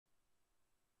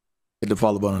Hit the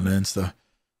follow button on the Insta.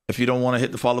 If you don't want to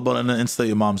hit the follow button on the Insta,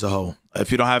 your mom's a hoe.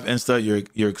 If you don't have Insta,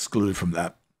 you're excluded from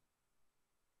that.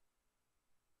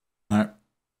 All right.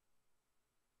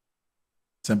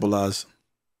 Simple as.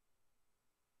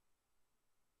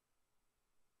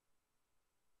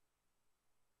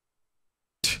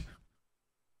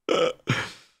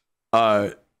 All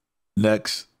right.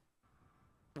 Next.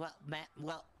 Well, man,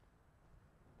 well.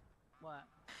 What?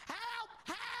 Help!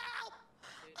 Help!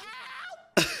 Help!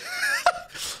 Help!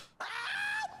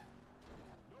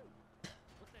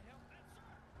 What the hell?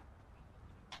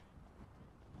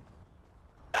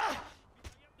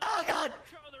 Oh God!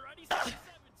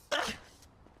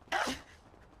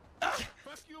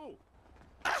 Fuck you!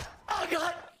 Oh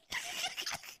God!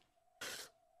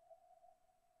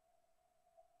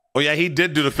 Oh yeah, he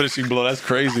did do the finishing blow. That's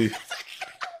crazy.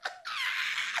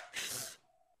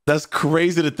 That's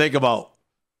crazy to think about.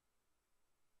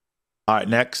 All right,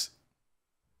 next.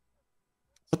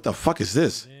 What the fuck is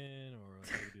this? What's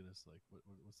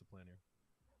the plan here?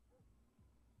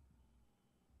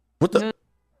 What the?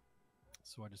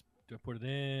 So do I put it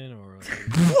in or?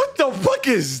 What the fuck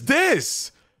is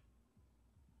this?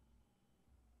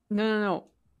 No.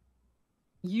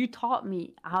 You taught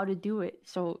me how to do it,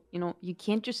 so you know you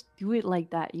can't just do it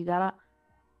like that. You gotta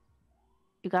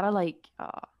like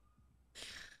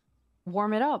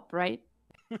warm it up, right?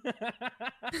 You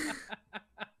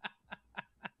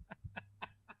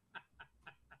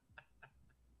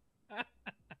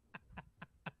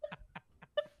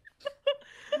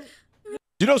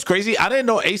know what's crazy? I didn't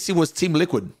know AC was Team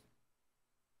Liquid.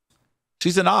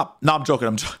 She's an op. No, I'm joking.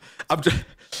 I'm joking.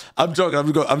 I'm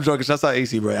joking. Shouts out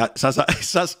AC, bro. Shouts out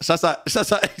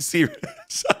AC.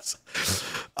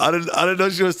 I didn't know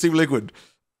she was Team Liquid.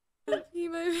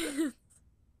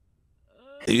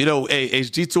 You know, hey,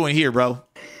 HG2 in here, bro.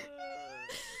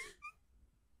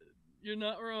 You're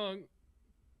not wrong.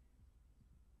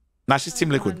 Nah, she's Team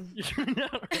Liquid. You're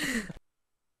not wrong.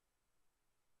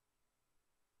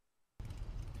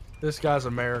 This guy's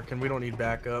American. We don't need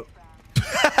backup.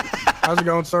 How's it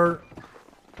going, sir? Yeah,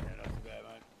 not too bad,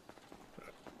 man.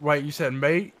 Wait, you said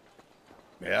mate?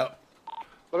 Yep.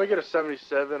 Let me get a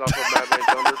 77 off of Mad Main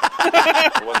Thunder.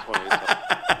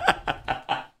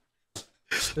 120.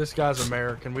 This guy's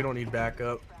American. We don't need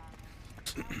backup.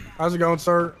 How's it going,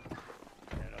 sir? Yeah,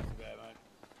 not too bad, man.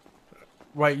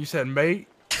 Wait, you said mate?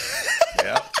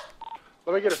 Yep.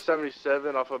 Let me get a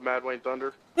 77 off of Mad Wayne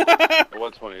Thunder.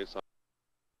 120.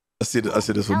 I see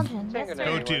this one.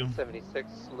 Code 2.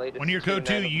 When you're code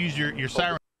 2, use your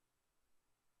siren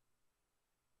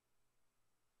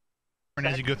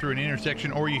as you go through an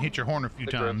intersection, or you hit your horn a few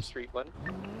times.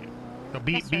 So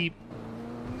beep, beep,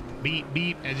 beep,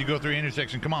 beep as you go through an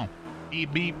intersection. Come on.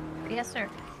 Beep, beep. Yes, sir.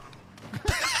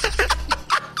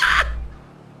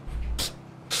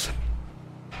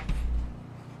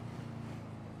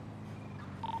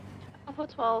 Alpha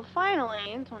 12,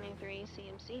 finally, 23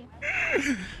 CMC.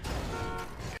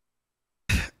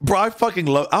 Bro, I fucking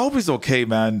love. I hope he's okay,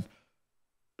 man.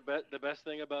 The best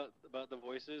thing about the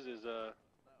voices is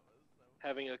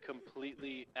having a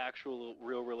completely actual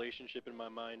real relationship in my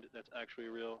mind that's actually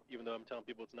real, even though I'm telling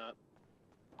people it's not.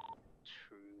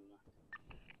 True.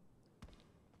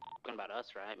 Talking about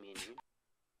us, right? Me and you.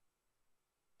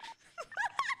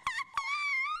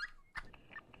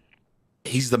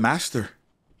 He's the master.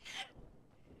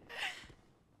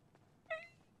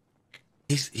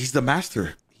 He's the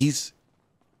master. He's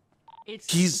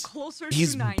closer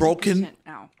he's to 90% broken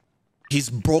now. He's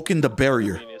broken the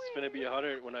barrier. I mean, it's gonna be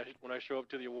 100 when I show up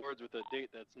to the awards with a date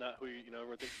that's not who you know.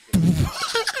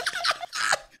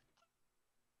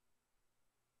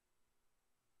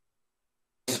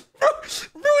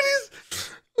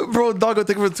 Bro, doggo,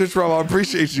 thank you for the Twitch, bro. I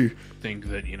appreciate you. Think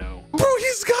that, you know. Bro,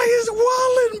 this guy is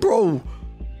wildin', bro.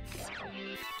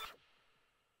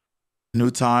 New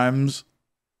times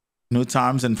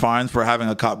and fines for having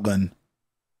a cop gun.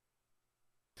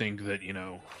 Think that, you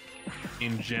know,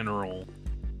 in general.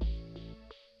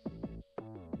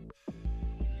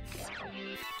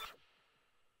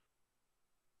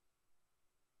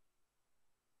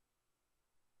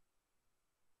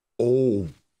 Oh,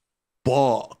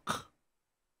 fuck.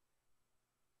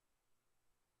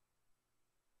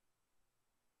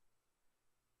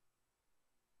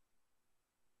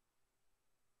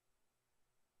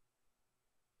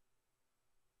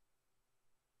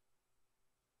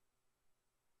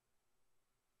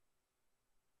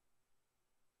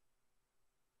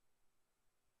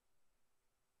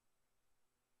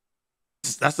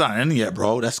 That's not in yet,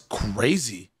 bro. That's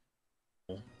crazy.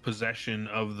 Possession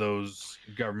of those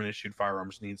government issued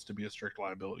firearms needs to be a strict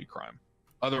liability crime.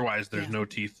 Otherwise, there's no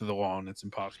teeth to the law and it's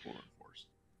impossible to enforce.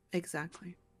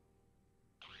 Exactly.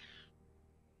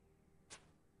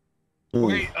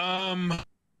 Okay,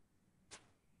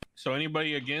 so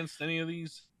anybody against any of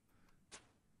these?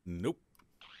 Nope.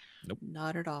 Nope.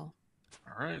 Not at all.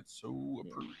 All right, so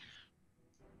approved.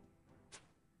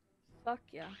 Fuck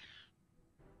yeah.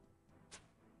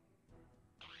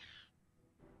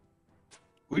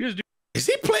 We just Is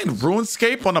he playing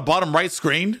RuneScape on the bottom right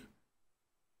screen?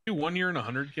 do 1 year and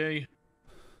 100K.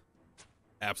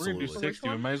 Absolutely. We're gonna do 60.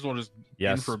 We might as well just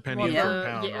Yes. in for a penny Well, and for a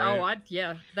pound, yeah,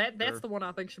 right? that's Sure. the one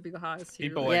I think should be the highest here.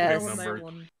 People like Yes. big Throwing that numbers.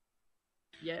 one.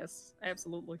 Yes,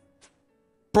 absolutely.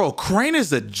 Bro, Crane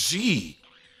is a G.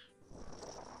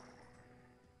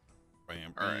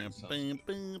 Bam, All right, bam, so- bam,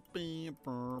 bam, bam,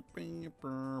 bam,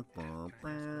 bam, bam,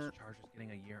 bam. Charges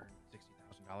getting a year and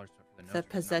 $60,000 for the The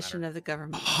possession of the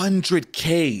government.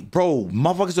 100K. Bro,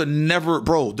 motherfuckers are never,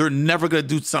 bro, they're never gonna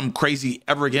do something crazy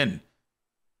ever again.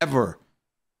 Ever.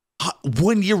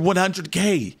 1 year,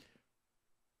 100K.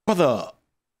 Brother,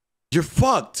 you're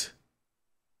fucked.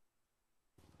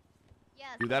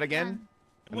 Do that again,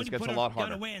 and this gets a lot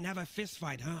harder. away and have a fist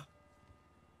fight, huh?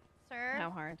 Sir, How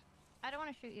hard? I don't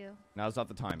want to shoot you. Now's not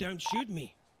the time. Don't shoot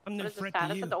me. I'm no What is the threat to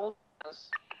status you. of the old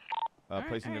house? Placing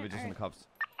alright, individuals in the cuffs.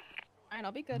 Alright,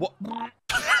 I'll be good. What?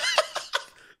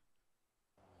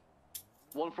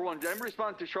 141. Did anybody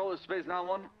respond to Charlotte Space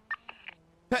 91?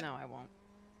 No, I won't.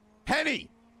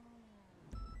 Penny!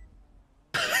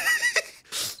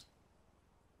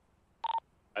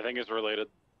 I think it's related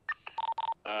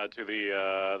to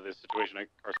the situation at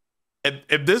Carson.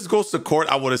 If this goes to court,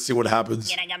 I want to see what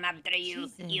happens. Gonna come after you.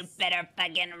 You Jesus. better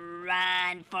fucking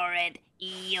run for it.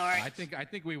 You're I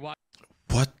think we watched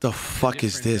What the fuck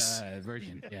is this?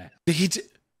 version. Yeah. He j-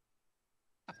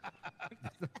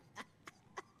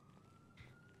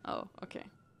 Oh, okay.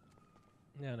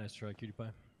 Yeah, nice try, cutie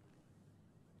pie.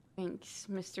 Thanks,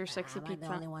 Mr. Sexy Am I the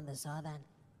Pizza. only one that saw that?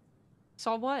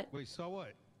 Saw what? Wait, so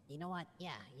what? You know what? Yeah,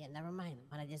 never mind.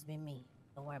 Might have just been me.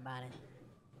 Don't worry about it.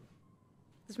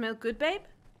 Does milk good, babe?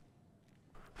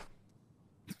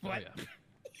 What?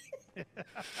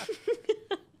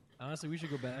 Honestly, we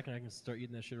should go back and I can start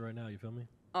eating that shit right now. You feel me?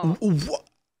 Oh, what?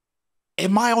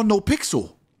 Am I on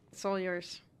Nopixel? it's all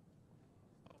yours.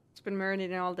 It's been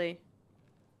marinating all day.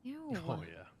 Ew. Oh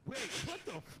yeah. Wait, what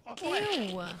the fuck?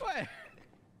 Ew. What?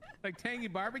 Like tangy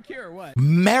barbecue or what?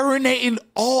 Marinating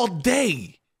all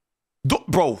day.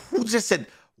 Bro, who just said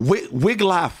wig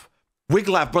laugh? Wig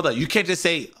laugh, brother. You can't just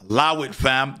say allow it,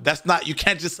 fam. That's not, you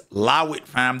can't just allow it,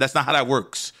 fam. That's not how that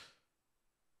works.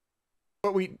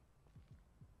 But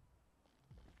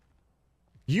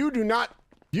you do not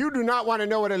want to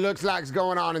know what it looks like is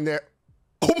going on in there.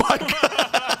 Oh my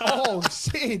God. Oh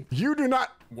shit. You do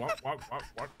not. What?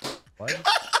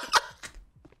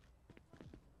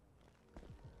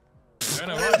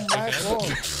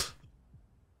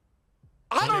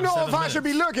 I don't know if I should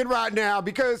be looking right now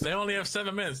because They only have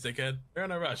 7 minutes, dickhead. They're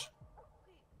in a rush.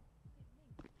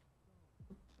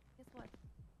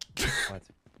 What?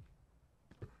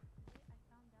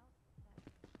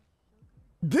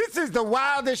 this is the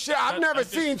wildest shit. I've never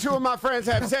seen two of my friends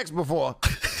have sex before.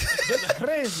 It's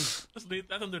crazy.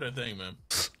 Let them do their thing, man.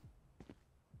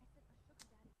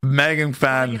 Megan Get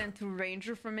fan. into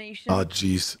Ranger formation. Oh,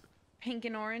 jeez. Pink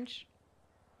and orange.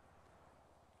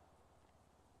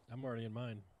 I'm already in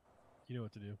mine. You know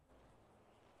what to do.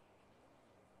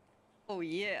 Oh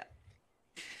yeah.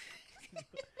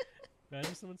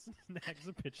 Imagine someone snags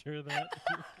a picture of that.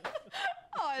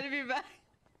 Oh, I'd be back.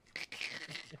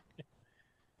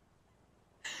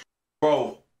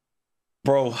 Bro.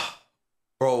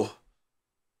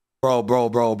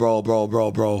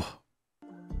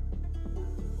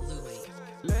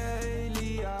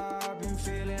 Lately, I've been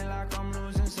feeling like I'm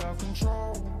losing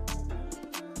self-control.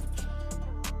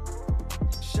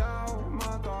 Shout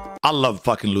my God, I love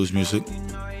fucking lose music. you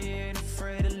know you ain't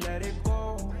afraid to let it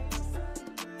go.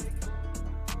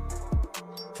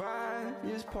 5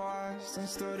 years passed and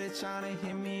still they trying to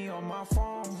hit me on my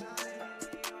phone.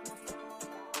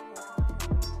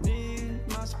 Need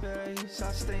my space,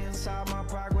 I stay inside my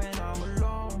pride when I'm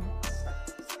alone.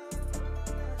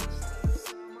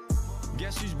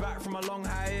 Guess who's back from a long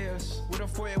hiatus? Would've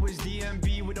thought it was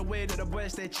DMB with the way that the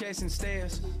boys they're chasing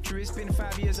stairs. True, it's been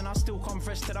 5 years and I still come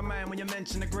fresh to the mind when you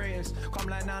mention the greatest. Come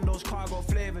like Nando's cargo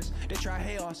flavors. They try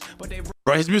hate us, but they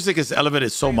Bro, his music is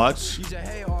elevated so much. He's a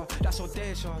hater, that's what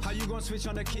they show. How you gonna switch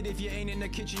on the kid if you ain't in the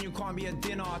kitchen? You can't be a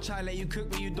dinner. Try let you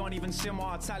cook, but you don't even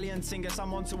simmer. Italian singer,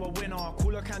 I'm onto a winner.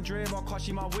 Cooler can driver, cause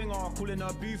she my winger. Cooling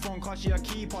her booth on, cause she a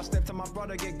keeper. Step to my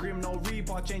brother, get grim, no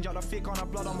reaper. Change out the thick on the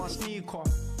blood on my sneaker.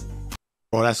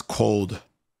 Bro, that's cold.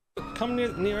 Come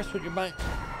near us with your back.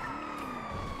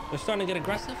 They're starting to get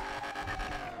aggressive.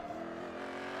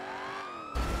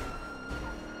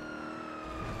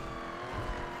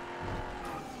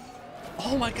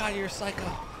 Oh my god, you're a psycho.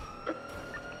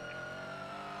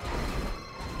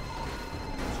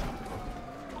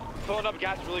 Filling up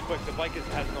gas really quick. The bike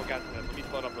has no gas in it. Let me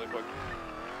fill it up really quick.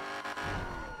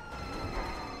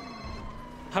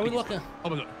 How we looking? Oh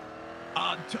my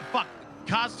god. Fuck.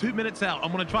 Car's 2 minutes out.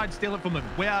 I'm gonna try and steal it from them.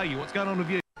 Where are you? What's going on with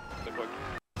you? Really quick.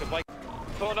 The bike.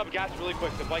 Filling up gas really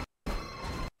quick. The bike.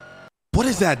 What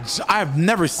is that? I've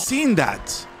never seen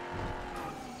that.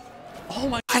 Oh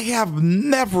my. I have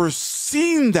never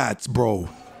seen that, bro.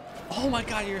 Oh my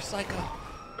god, you're a psycho.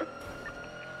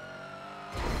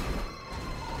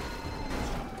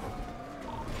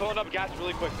 Filling up gas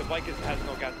really quick. The bike has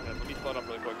no gas in it. Let me fill it up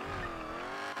really quick.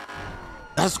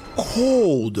 That's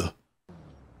cold.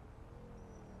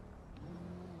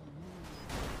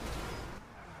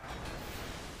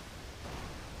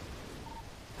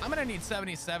 I'm gonna need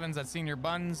 77s at Senior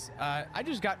Buns. I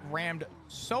just got rammed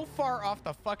so far off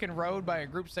the fucking road by a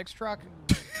Group 6 truck.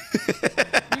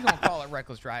 You gonna call it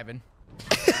reckless driving?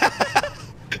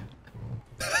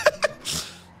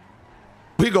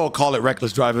 We gonna call it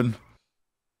reckless driving.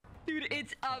 Dude,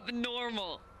 it's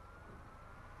abnormal.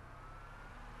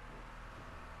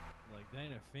 Like, that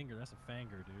ain't a finger, that's a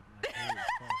fanger, dude. Like, holy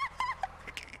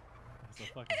fuck. That's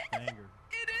a fucking fanger.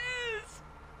 It is.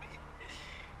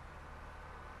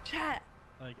 Chat.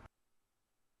 Like,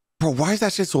 Bro, why is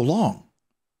that shit so long?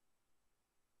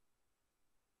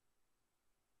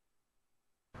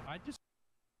 I just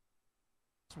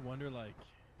wonder, like,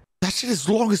 That shit is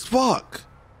long as fuck.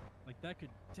 like that could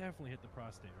definitely hit the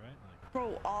prostate, right? Like,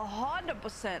 Bro,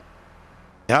 100%.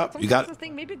 Yep, you got Sometimes I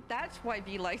think maybe that's why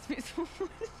V likes me so much.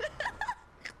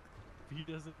 he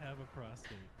doesn't have a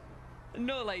prostate.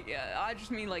 No, like, I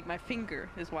just mean like my finger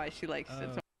is why she likes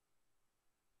it. So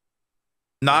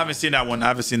No, I haven't seen that one. I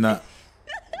haven't seen that.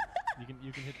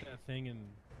 You can hit that thing and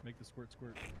make the squirt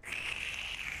squirt.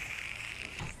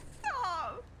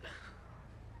 Stop.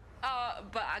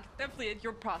 But I definitely hit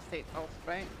your prostate, oh,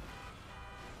 right?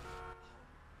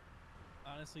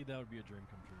 Honestly, that would be a dream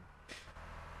come true.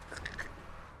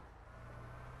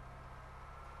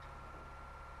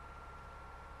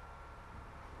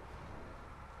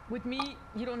 With me,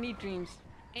 you don't need dreams.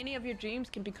 Any of your dreams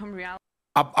can become reality.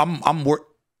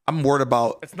 I'm worried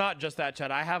about. It's not just that,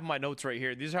 Chad. I have my notes right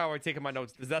here. These are how I taken my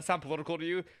notes. Does that sound political to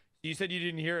you? You said you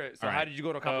didn't hear it. So how did you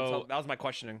go to a conference? That was my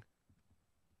questioning.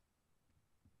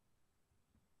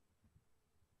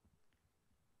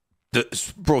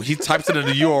 Bro, he types it in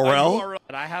the URL.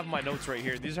 And I have my notes right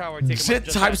here. These are how I taken Shit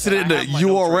my types it in the URL, These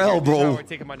are bro. how I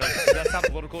taken my notes. Does that sound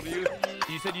political to you?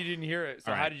 You said you didn't hear it.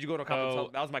 So how did you go to a conference?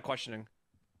 That was my questioning.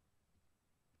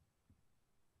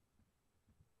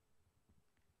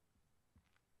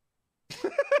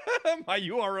 My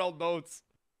URL notes.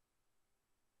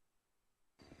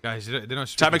 Guys, they don't.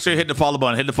 Chat, make sure you hit the follow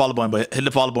button. Hit the follow button, but hit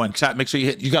the follow button. Chat, make sure you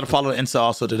hit. You got to follow the Insta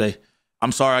also today.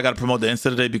 I'm sorry, I got to promote the Insta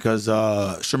today because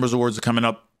Shrimmer's Awards are coming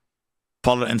up.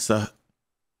 Follow the Insta.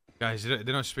 Guys, they're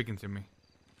not speaking to me.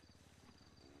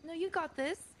 No, you got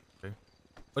this. Okay.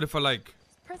 What if I like?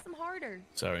 Just press them harder.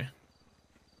 Sorry.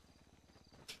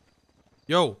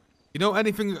 Yo, you know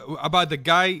anything about the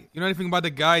guy? You know anything about the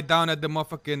guy down at the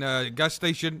motherfucking gas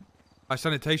station?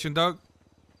 Sanitation, dog.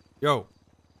 Yo,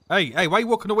 hey, why you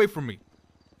walking away from me?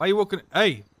 Why you walking?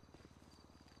 Hey,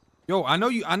 yo, I know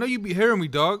you be hearing me,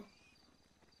 dog.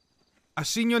 I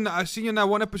seen you in that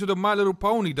one episode of My Little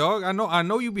Pony, dog. I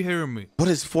know you be hearing me. What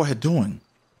is forehead doing?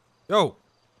 Yo,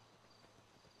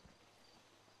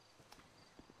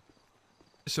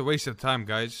 it's a waste of time,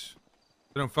 guys.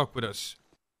 They don't fuck with us.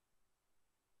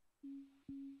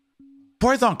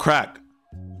 Boy's on crack.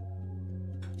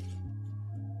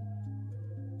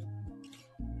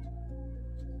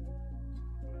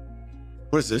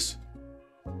 What is this?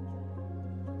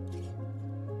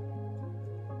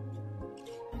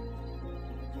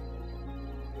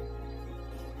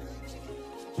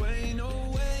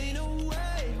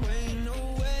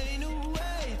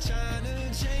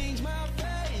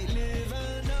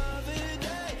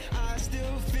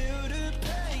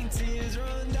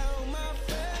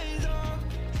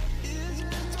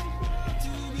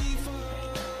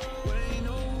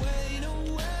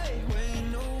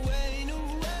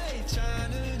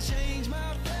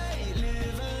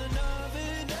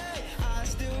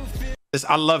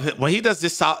 I love it when he does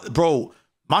this, bro.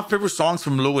 My favorite songs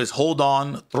from Lewis, Hold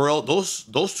On, Thrill.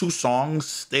 Those two songs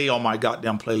stay on my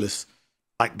goddamn playlist.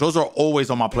 Like those are always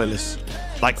on my playlist.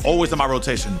 Like always in my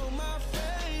rotation.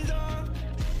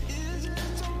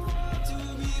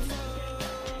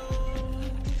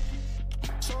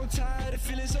 So tired of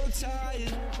feeling so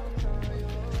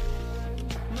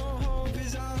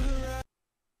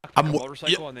I'm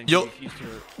motorcycle and then yo, you used to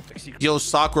like secret. yo,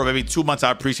 Sakura, baby, 2 months.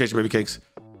 I appreciate you, baby cakes.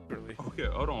 Okay,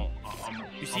 hold on.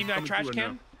 You see that trash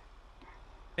can?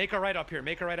 Make a right up here.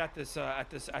 Make a right at this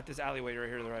alleyway right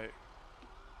here to the right.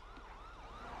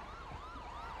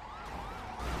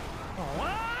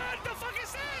 What the fuck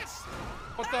is this?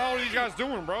 What the hell are you guys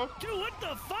doing, bro? Dude, what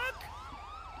the fuck?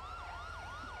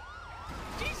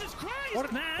 Jesus Christ,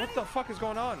 What man! the fuck is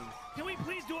going on? Can we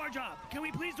please do our job? Can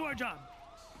we please do our job?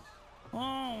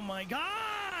 Oh my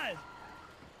God!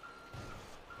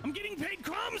 I'm getting paid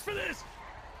crumbs for this.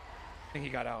 I think he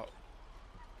got out.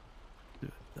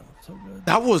 Dude, that was so good.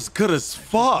 That was good as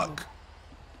fuck.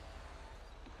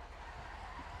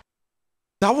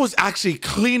 That was actually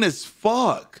clean as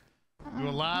fuck. You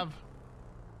alive?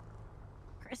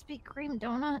 Krispy Kreme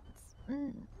donuts.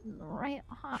 Right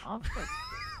hot off the...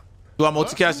 Do I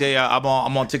multicast? Yeah,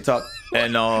 I'm on TikTok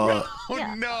and Oh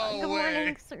Yeah. no Good way!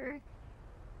 morning, sir.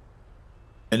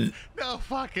 And No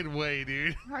fucking way,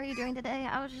 dude. How are you doing today?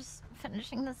 I was just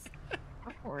finishing this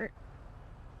report.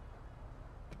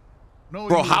 No,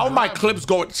 bro, you how were my driving. clips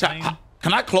going?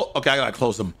 Can I close? Okay, I gotta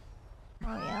close them.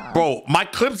 Oh yeah. Bro, my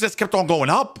clips just kept on going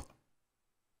up.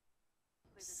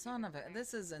 Son of a,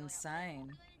 this is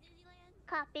insane.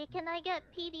 Copy. Can I get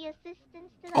PD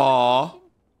assistance to Aw.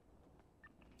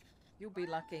 You'll be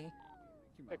lucky.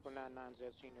 Echo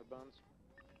 990 Senior Buns.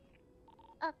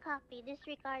 A copy.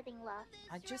 Disregarding loss.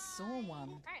 I just saw one.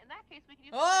 Alright, in that case, we can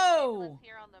use Oh!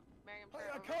 here on the Merriam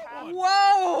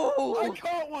Whoa! I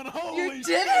caught one. Holy You did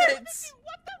shit. it!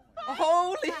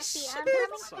 Holy Copy. shit! I'm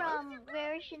coming from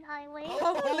Rarish Highway.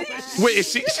 Holy Wait,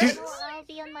 is she? She's, I'll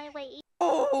be on my way.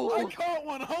 Oh! I caught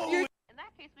one. Holy. In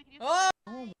that case, we can use Oh!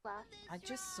 I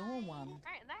just saw one.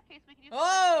 Alright, in that case, we can use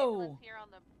Oh! here on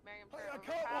the Merriam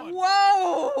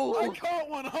Whoa! I caught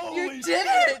one. Holy You did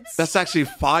it! that's actually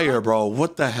fire, bro.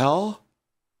 What the hell?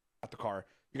 At the car.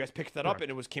 You guys picked that up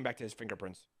and it came back to his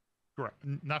fingerprints. Correct.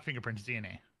 Not fingerprints,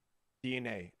 DNA.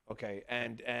 DNA. Okay.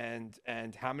 And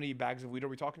how many bags of weed are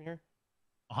we talking here?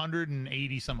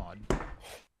 180 some odd.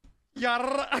 Yeah.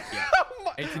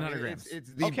 1,800 grams.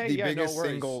 It's the, Okay, the yeah, no biggest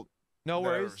worries. single. No that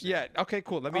I've worries. ever seen. Yeah. Okay,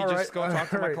 cool. Let me All just right, go talk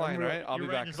to all my right, client, I'm all ready. right? I'll be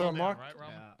You're back. writing yourself down, Mark? right,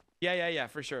 Roman? Yeah,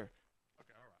 for sure.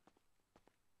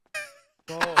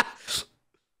 Okay, all right.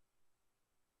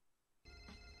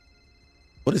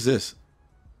 What is this?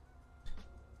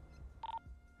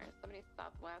 Somebody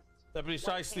southwest. Deputy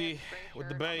Shicely with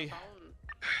the bay.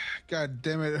 God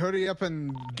damn it. Hurry up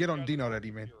and get on Dino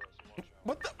already, man.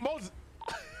 What the Moses?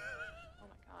 Oh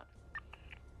my god.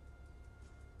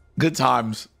 Good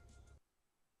times.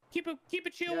 Keep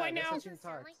it chill right now.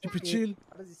 Keep it chill.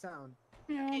 How does he sound?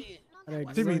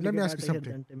 Timmy, let me ask you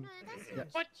something.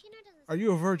 What? Are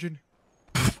you a virgin?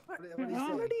 I'm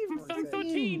not even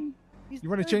 13. You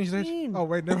want to change that? Oh,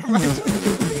 wait, never mind.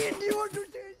 You want to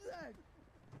change that?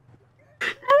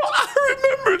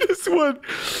 I remember this one.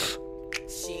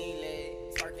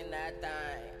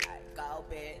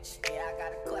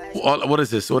 What is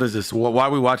this? What is this? Why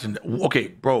are we watching? Okay,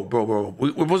 bro. We're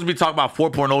supposed to be talking about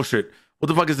 4.0 shit. What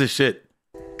the fuck is this shit?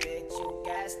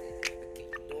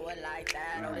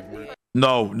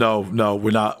 No.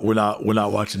 We're not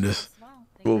watching this.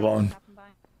 Move on.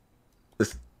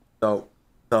 This, no.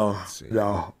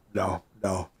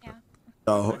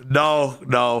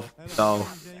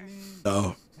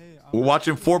 We're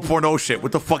watching 4.0 shit.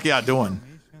 What the fuck y'all doing?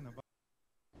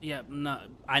 Yeah, no,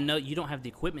 I know you don't have the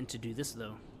equipment to do this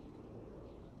though.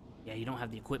 Yeah, you don't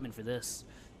have the equipment for this.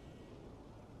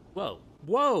 Whoa.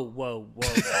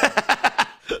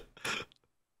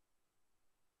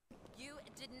 You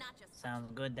did not just.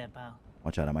 Sounds good, that pal.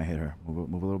 Watch out, I might hit her.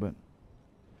 Move a little bit.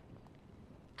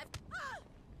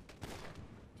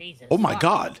 Jesus. Oh my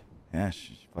god. Yeah,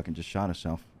 she fucking just shot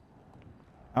herself.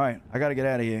 All right, I gotta get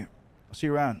out of here. I'll see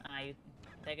you around. Alright,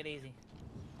 take it easy.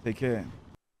 Take care.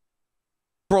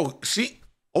 Bro,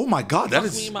 oh my god, that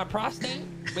Fuck me is. in my prostate?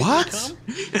 What?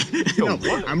 Yo,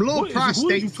 what? I'm low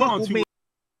prostate. Fuck me.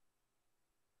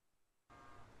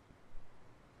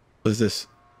 What is this?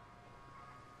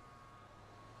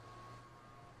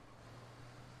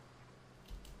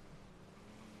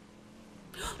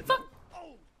 Fuck.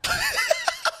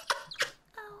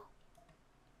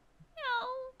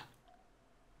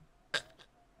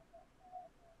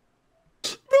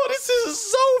 Bro, this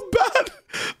is so bad.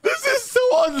 This is so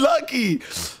unlucky.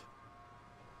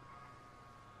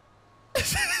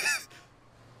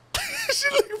 She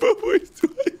like, bro, what he's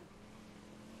doing.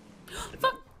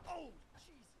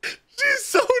 She's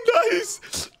so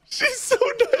nice. She's so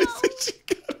nice that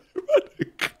she got her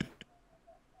running.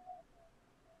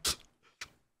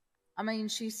 I mean,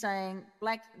 she's saying,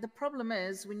 like, the problem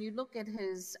is when you look at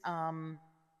his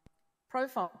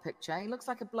profile picture, he looks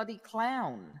like a bloody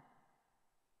clown.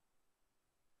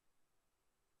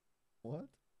 What?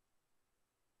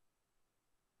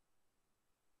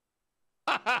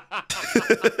 In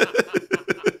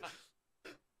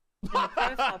the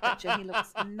profile picture, he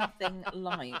looks nothing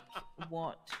like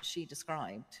what she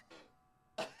described.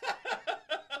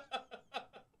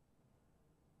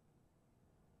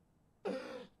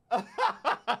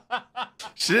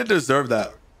 She didn't deserve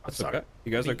that. That's okay.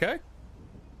 You guys okay?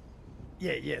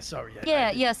 Yeah, sorry.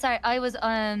 Yeah, sorry.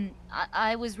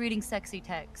 I was reading sexy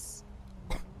texts.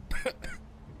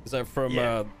 Is that from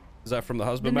the The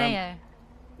husbandman? mayor.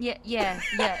 Yeah.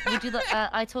 Would you?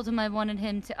 I told him I wanted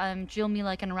him to drill me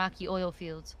like an Iraqi oil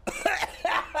field.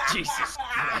 Jesus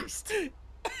Christ.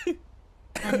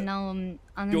 And then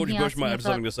George he Bush asked me might if have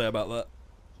something to say about that.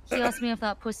 He asked me if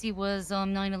that pussy was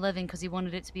 9/11 because he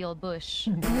wanted it to be all Bush.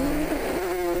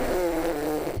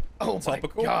 Oh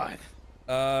Topical. my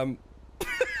God.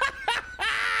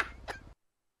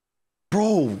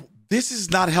 Bro, this is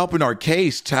not helping our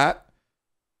case, chat.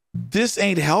 This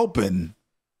ain't helping.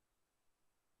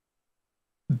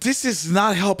 This is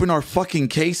not helping our fucking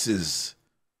cases.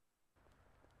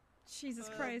 Jesus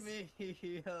Christ.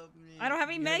 Help me. I don't have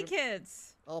any med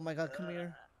kits. Oh my God, come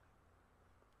here.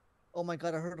 Oh my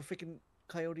God, I heard a freaking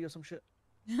coyote or some shit.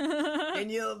 Can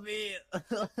you help me?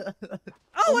 Oh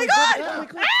my God! Oh my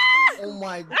God! Oh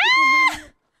my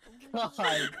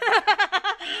God!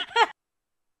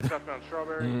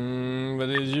 But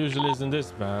it usually isn't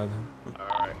this bad.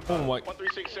 Alright. Oh my.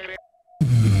 13678.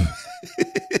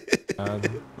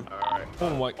 Alright. Oh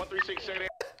my. 13678.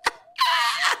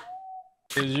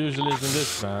 It usually isn't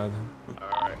this bad.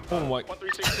 Alright. Oh my.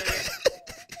 13678.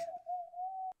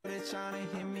 They're trying to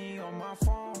hit me on my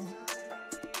phone.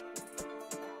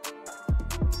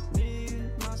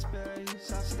 Need my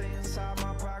space. I stay inside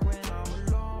my bag when I'm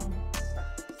alone.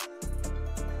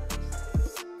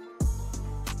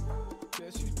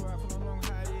 Guess you back from a long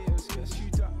hiatus. Guess you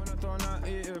duck when I don't like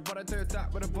it. But I do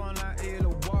that with a bun like it.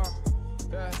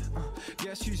 Yeah,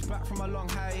 guess you's back from a long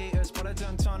hiatus, but I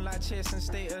don't turn like chasing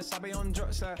status. I be on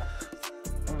drugs like,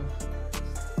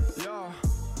 yeah.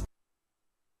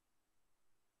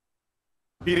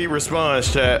 PD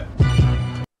response, chat.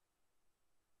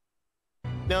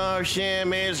 No, I'm saying,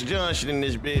 man, it's Johnson in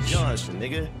this bitch. Johnson,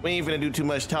 nigga. We ain't finna do too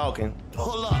much talking.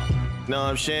 Hold up. No,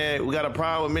 I'm saying, we got a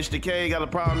problem with Mr. K, got a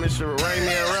problem with Mr.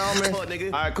 Raymond around me. What,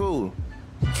 nigga? All right, cool.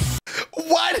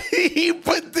 Why did he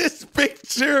put this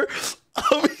picture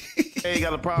of me? Hey,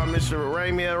 got a problem with Mr.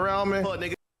 Raymond around me. What,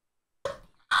 nigga?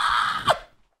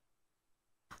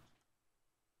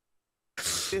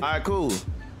 All right, cool.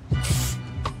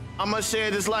 I'ma say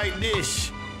it just like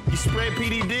this. You spread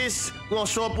PD this, we gonna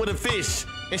show up with a fish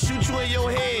and shoot you in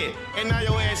your head, and now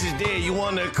your ass is dead. You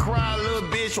wanna cry, little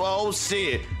bitch, or oh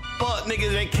shit. Fuck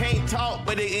niggas that can't talk,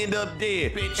 but they end up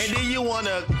dead. Bitch. And then you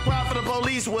wanna cry for the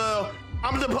police, well,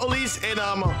 I'm the police, and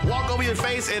I'ma walk over your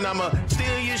face, and I'ma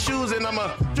steal your shoes, and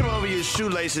I'ma trim over your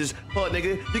shoelaces. Fuck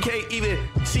nigga, you can't even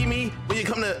see me when you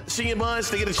come to Senior Buns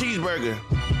to get a cheeseburger.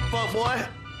 Fuck boy,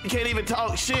 you can't even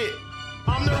talk shit.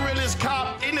 I'm the realest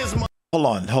cop in this. Hold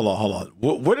on.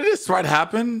 Where did this right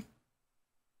happen?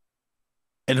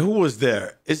 And who was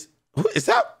there? Is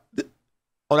that?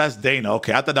 Oh, that's Dana.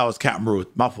 Okay, I thought that was Captain Ruth.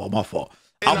 My fault.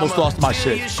 I almost lost my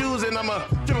shit. Your shoes and I'ma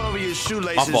trim over your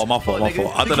shoelaces. My fault. I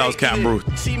thought that was Captain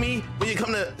Ruth. See me when you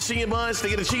come to Senior Buns to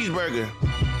get a cheeseburger.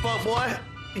 Fuck boy,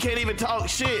 you can't even talk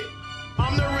shit.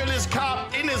 I'm the realest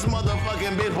cop in this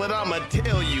motherfucking bitch, but I'ma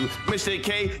tell you, Mr.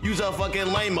 K, you's a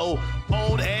fucking lame-o.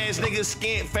 Old ass nigga,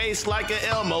 skint face like an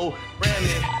Elmo.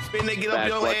 Brandon, finna get up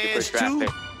your ass too.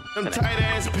 Them tight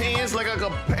ass pants like a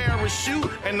parachute,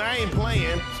 and I ain't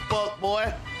playing. Fuck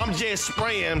boy, I'm just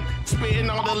spraying. Spitting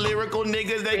on the lyrical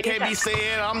niggas that can't be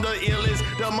saying I'm the illest,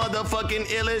 the motherfucking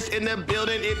illest in the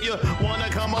building. If you wanna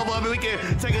come over, we can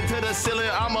take it to the ceiling.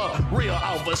 I'm a real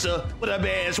officer with a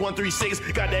badge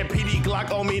 136. Got that PD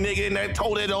Glock on me, nigga, and that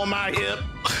toted on my hip.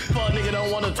 Fuck nigga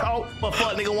don't wanna talk, but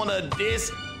fuck nigga wanna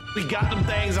diss. We got them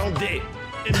things on deck.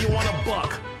 If you wanna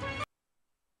buck.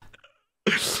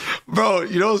 Bro,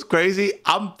 you know what's crazy?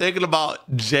 I'm thinking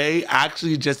about Jay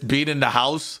actually just being in the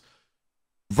house,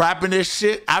 rapping this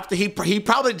shit after he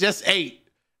probably just ate.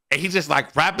 And he's just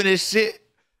like rapping this shit.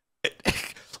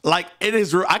 Like in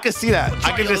his room. I can see that.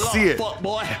 I can just see it. Fuck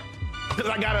boy. Cause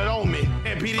I got it on me.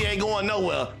 And PD ain't going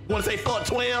nowhere. Wanna say fuck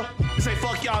 12? Say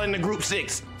fuck y'all in the group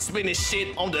 6. Spin this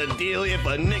shit on the deal. If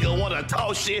a nigga wanna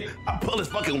talk shit, I pull his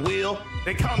fucking wheel.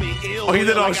 They call me ill. Oh, he did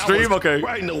it on like stream? Okay.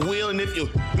 Riding the wheel, and if you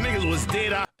niggas was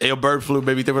dead, I Hey, yo, Bird Flu,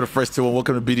 baby. They were the first two.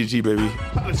 Welcome to BDG, baby.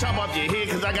 I'ma chop off your head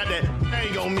cause I got that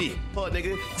thing on me. Fuck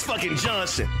nigga, it's fucking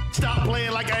Johnson. Stop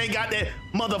playing like I ain't got that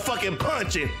motherfucking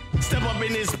punching. Step up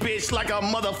in this bitch like a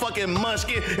motherfucking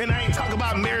munchkin. And I ain't talking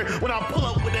about Mary when I pull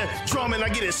up with that drum and I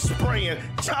get it spraying.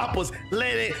 Choppers,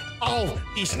 let it off.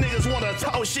 These niggas wanna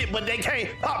talk shit, but they can't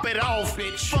pop it off,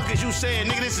 bitch. Fuck is you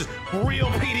saying, nigga? This is real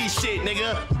PD shit,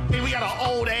 nigga. And we got an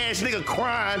old ass nigga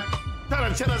crying.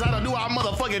 Trying to tell us how to do our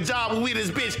motherfucking job when we this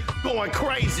bitch going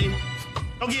crazy.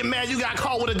 Don't get mad you got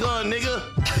caught with a gun, nigga.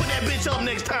 Put that bitch up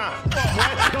next time. Fuck,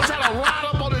 boy. Don't try to ride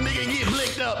up on the nigga and get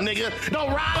blicked up, nigga. Don't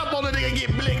ride up on the nigga and get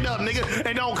blicked up, nigga.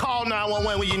 And don't call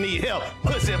 911 when you need help.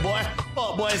 Pussy, boy.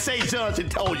 Fuck, boy. Say Johnson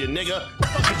told you, nigga.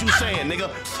 Fuck is you saying, nigga?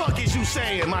 Fuck is you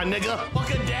saying, my nigga?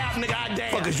 Fucking dap, nigga. I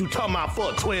damn. Fuck is you talking about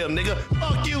fuck 12, nigga?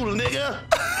 Fuck you, nigga.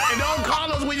 And don't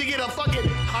call us when you get a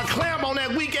clamp on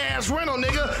that weak ass rental,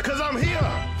 nigga. Cause I'm here.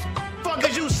 Fuck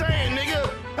is you saying, nigga?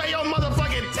 Pay your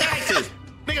motherfucking taxes.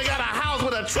 Nigga got a house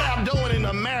with a trap door in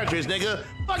the mattress, nigga.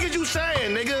 Fuck is you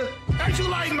saying, nigga? Ain't you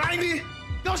like 90?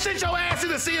 Go sit your ass in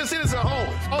the senior citizen hole.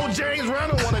 Old James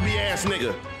Randall wanna be ass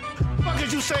nigga. Fuck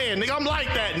is you saying, nigga? I'm like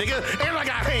that, nigga. And I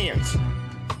got hands.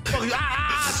 Fuck you.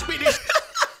 I spit this.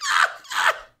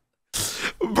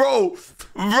 Bro.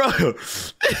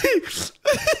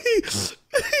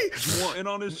 You want in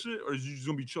on this shit, or is you just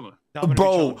gonna be chilling?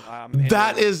 Bro,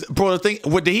 that is, bro, the thing,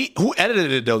 who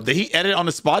edited it though? Did he edit on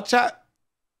the spot chat?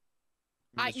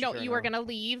 No, you were gonna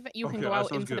leave. You can Okay, go that out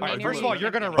sounds into good. the main First of all,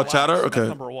 you're gonna Oh, relax. chatter? That's Okay.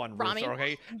 number one, Rami, Rooster,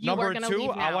 okay? you are Number gonna two, leave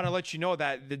I now. want to let you know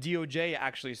that the DOJ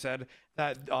actually said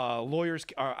that lawyers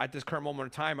at this current moment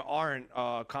in time aren't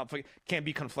can't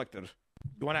be conflicted.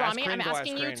 You want to ask Rami, Crane? I'm Go ask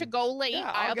asking you Crane. to go late.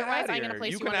 Yeah, I'll get Otherwise, outta I'm gonna here.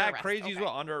 place you can under act arrest. crazy as Okay.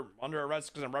 well under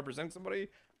arrest because I'm representing somebody.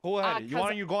 Go ahead. You 'cause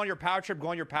want to go on your power trip? Go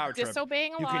on your power trip.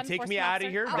 Disobeying a You law can take me enforcement out of officer.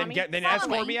 here, Rami, then follow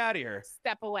escort me. me out of here.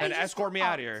 Step away. Then escort me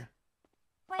out of here.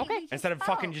 Okay. Instead of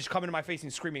fucking just coming to my face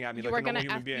and screaming at me You like were a normal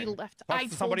gonna human being. you left. Talk I to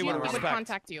told somebody you with we would respect.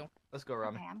 contact you. Let's go,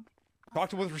 Rami. Talk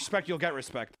to with respect, you'll get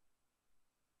respect.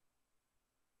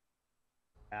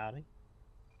 Howdy.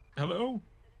 Hello.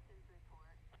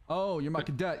 Oh, you're my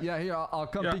cadet. Yeah, here, I'll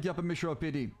come Yeah. pick you up at Mission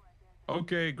PD.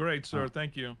 Okay, great, sir.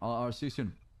 Thank you. I'll see you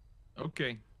soon.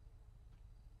 Okay.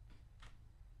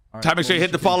 All Time, make sure you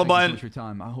hit the Mr. King, follow thank you so button. much for your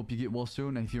time. I hope you get well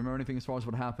soon. And if you remember anything as far as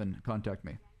what happened, contact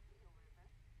me.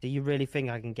 Do you really think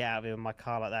I can get out of here with my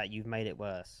car like that? You've made it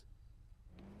worse.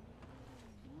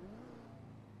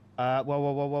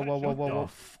 Whoa.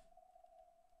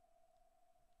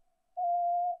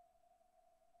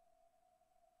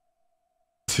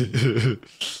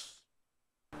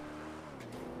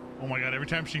 Oh my god, every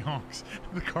time she honks,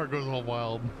 the car goes all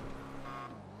wild.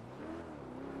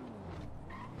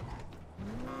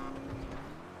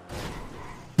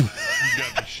 You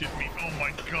gotta be shitting me. Oh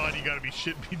my god, you gotta be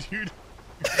shitting me, dude.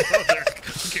 Oh, there.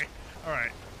 Okay,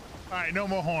 alright. Alright, no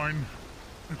more horn.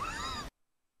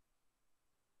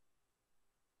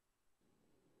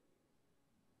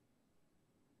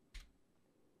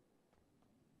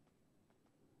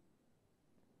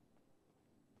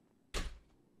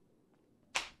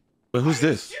 But who's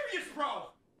this? Serious, bro?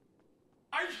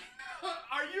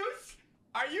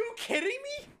 Are you kidding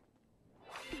me?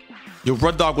 Yo,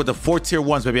 Run Dog with the 4 tier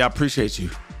 1s, baby. I appreciate you.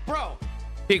 Bro.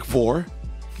 Big 4.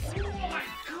 Oh my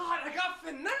god, I got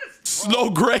finessed. Snow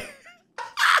Gray.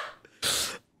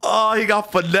 Oh, he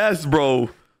got finesse, bro.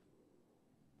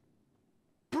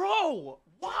 Bro,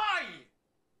 why?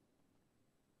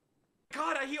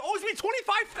 God, he owes me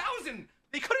 25,000.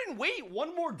 They couldn't wait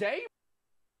one more day.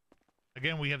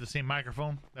 Again, we have the same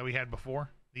microphone that we had before.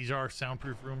 These are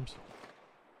soundproof rooms.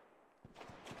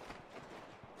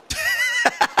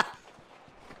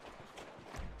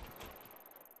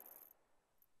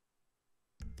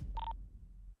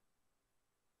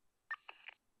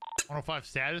 .105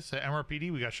 status at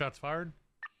MRPD. We got shots fired.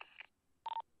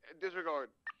 Disregard.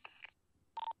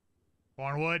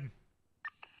 Barnwood.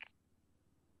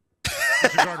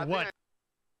 Disregard what?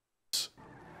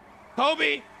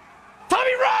 Toby!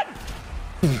 Tommy, run!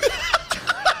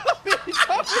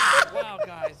 Wow,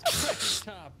 guys. Great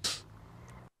job.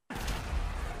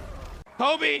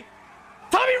 Toby!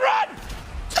 Tommy, run!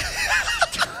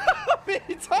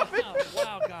 Tommy!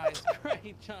 Wow, guys.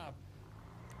 Great job.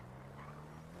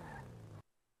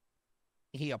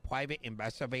 He a private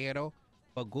investigator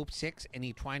for Group 6, and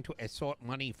he trying to extort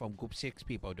money from Group 6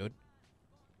 people, dude.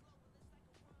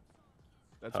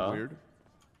 That's weird.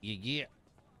 Yeah.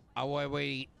 I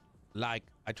already like,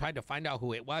 I tried to find out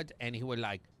who it was, and he was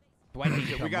like, threatening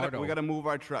to we murder. gotta move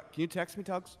our truck. Can you text me,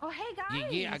 Tugs? Oh, hey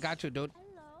guys. Yeah, I got you, dude.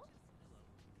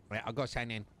 Right, I'll go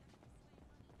sign in.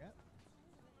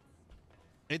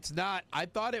 It's not. I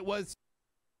thought it was.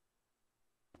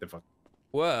 The fuck?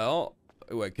 Well,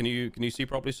 wait, can you see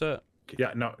properly, sir?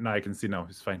 Yeah, no, I can see now.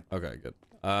 It's fine. Okay, good.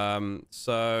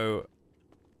 So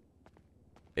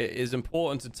it is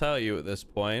important to tell you at this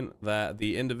point that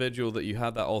the individual that you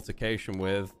had that altercation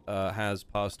with has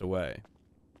passed away.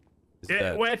 Is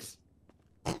dead. Wet.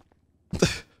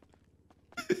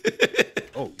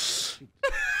 Oh.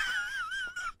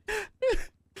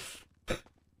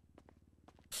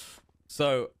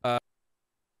 So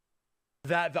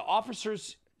that the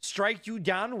officers strike you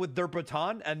down with their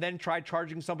baton and then try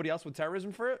charging somebody else with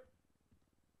terrorism for it?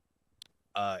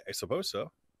 I suppose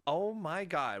so. Oh my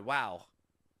god, wow.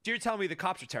 So you're telling me the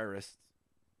cops are terrorists?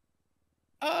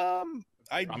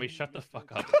 Rami, shut the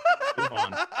fuck up. Move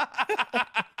on.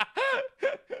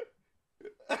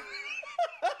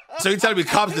 So you're telling me the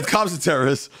cops are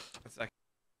terrorists?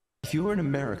 If you're an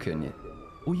American,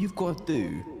 all you've got to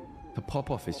do to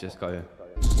pop off is just go.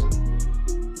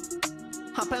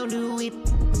 Hop on the whip.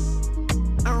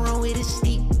 I roll with a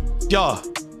stick. Yeah.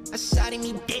 I shot him,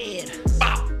 he dead.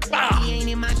 He ain't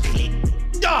in my clique.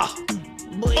 Yeah.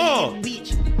 Boy,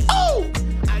 bitch. Oh!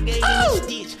 I gave him a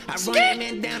stitch. I run that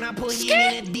man down, I put him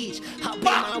in a ditch. Hop in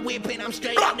my whip and I'm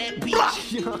straight out that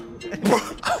bitch.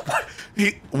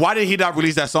 Why did he not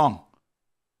release that song?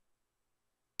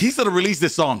 He should have released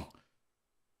this song.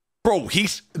 Bro,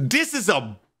 this is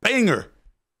a banger.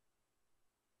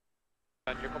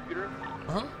 On your computer?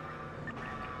 Huh?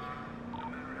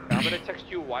 I'm gonna text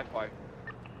you Wi-Fi.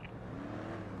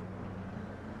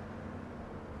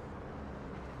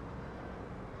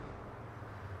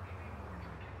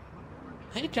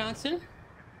 Hey, Johnson.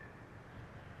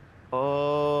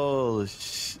 Oh,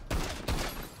 shit.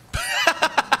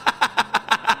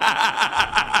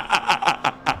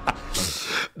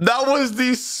 That was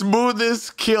the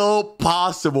smoothest kill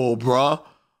possible, bruh.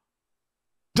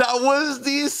 That was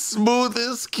the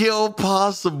smoothest kill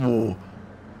possible.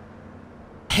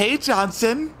 Hey,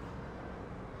 Johnson.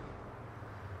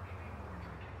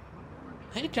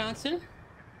 Hey, Johnson.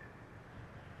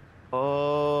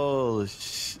 Oh,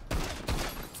 shit.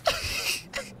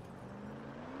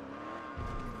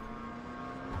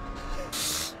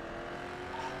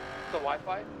 The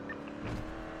Wi-Fi?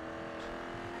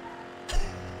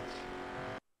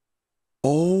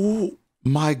 Oh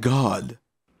my God.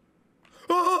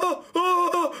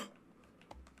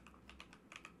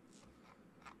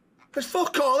 There's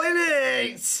fuck all in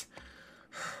it!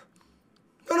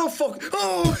 No, fuck.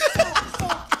 Oh,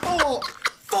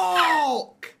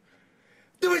 fuck!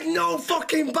 There was no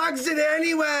fucking bags in it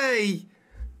anyway!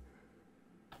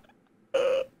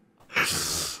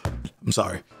 I'm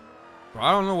sorry.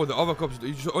 I don't know what the other cops do.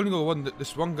 You just only know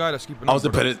this one guy that's keeping. I was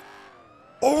dependent.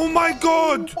 Oh my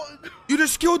god! You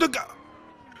just killed the guy.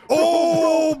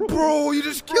 Oh, bro, you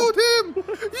just killed him.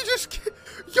 You just killed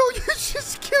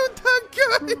that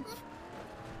guy.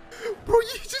 Bro,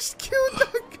 you just killed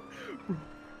that guy.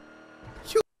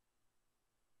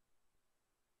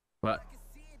 But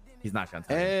he's not gonna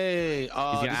tell you. Hey, He's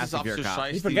gonna this ask is if you're a Officer cop.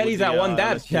 Shiesty You forget with he's the, at one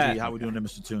dab LSPD. chat. How we doing there,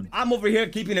 Mr. Toon? I'm over here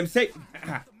keeping him safe.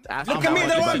 Look at me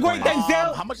the wrong way,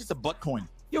 Denzel. How much is a butt coin?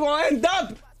 You're gonna end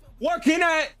up working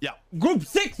at Group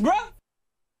 6, bro.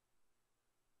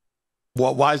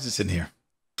 Why is this in here?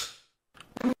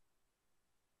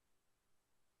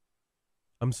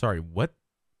 I'm sorry, what?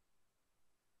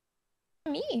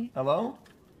 Me. Hello?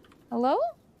 Hello?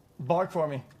 Bark for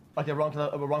me. Okay,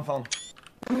 wrong phone.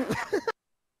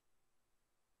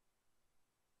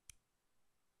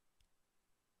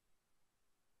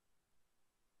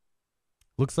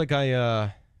 Looks like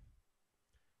I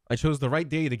chose the right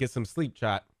day to get some sleep,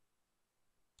 chat.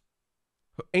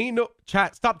 Ain't no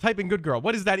chat. Stop typing good girl.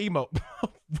 What is that emote?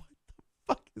 What the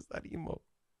fuck is that emote?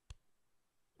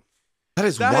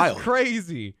 That's wild. That's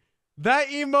crazy. That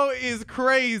emote is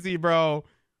crazy, bro.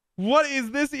 What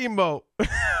is this emote?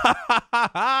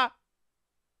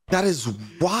 That is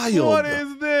wild. What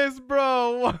is this,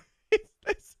 bro?